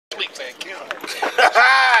sleep saying Kim.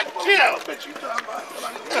 Kim. But you talking about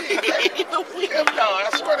Kim dog, I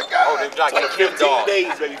swear to God. Oh, they're like 15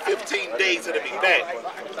 days, baby. 15 days it'll be back.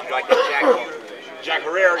 You like the Jack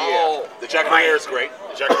Herrera? Yeah. Oh, the Jack Herrera is great.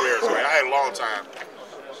 The Jack Herrera is great. I had a long time.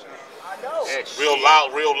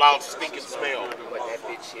 Real loud, stinking smell.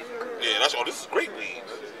 Yeah, that's all. This is great weed.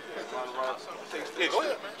 Yeah, go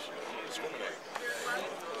ahead, man.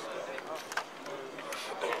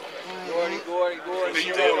 Gordy.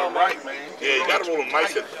 You roll them right, man. Yeah, you gotta roll them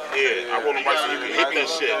nice. Yeah, I roll them right so you can hit that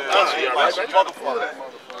shit.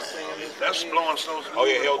 That's blowing so. Oh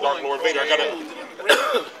yeah, Hell Dark Lord Vader. I gotta.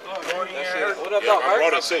 What up, Yeah, I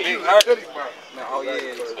brought it too. Oh yeah.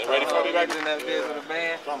 Ready for me back? In that business with the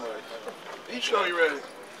band. He sure you ready?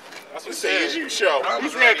 That's what he said. It's you show.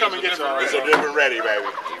 He's ready. Come and get it. It's a different ready, baby.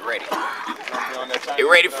 He ready. He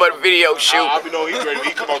ready for the video shoot. I know he's ready.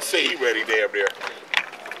 He come out and say he ready damn near.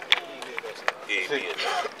 Yeah, he did.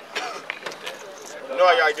 You know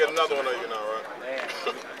I gotta get another one of you now, right?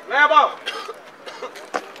 Lambo.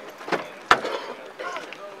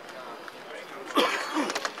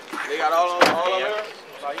 They got all of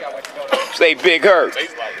them? Say Big Herk.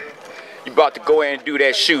 You about to go in and do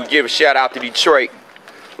that shoot. Give a shout out to Detroit.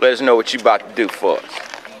 Let us know what you about to do for us.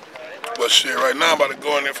 Well, shit, right now I'm about to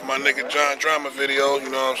go in there for my nigga John Drama video, you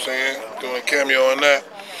know what I'm saying? Doing a cameo on that.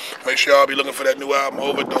 Make sure y'all be looking for that new album,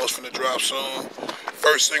 Overdose, finna drop soon.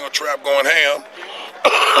 First single, Trap Going Ham.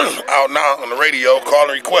 Out now on the radio, call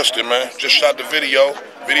and request it, man. Just shot the video.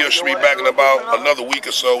 Video should be back in about another week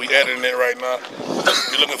or so. We editing it right now.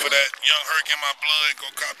 You're looking for that Young Herk in My Blood, go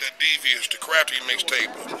cop that Devious, the Crafty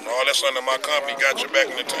mixtape. All that's under my company, Got Your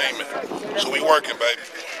Back Entertainment. So we working, baby.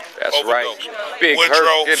 That's Overdose. right. Big Woodrow,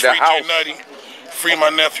 Herk in free the house. J Nutty, free my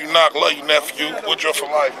nephew Knock, love you nephew. Woodrow for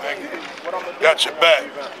life, nigga. Got your back.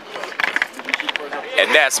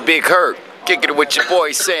 And that's Big Herk. Kicking it with your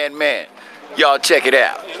boy MrSan4Man. Y'all check it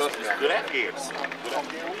out. Good at kids.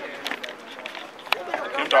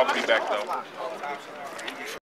 Kim Dog will be back though.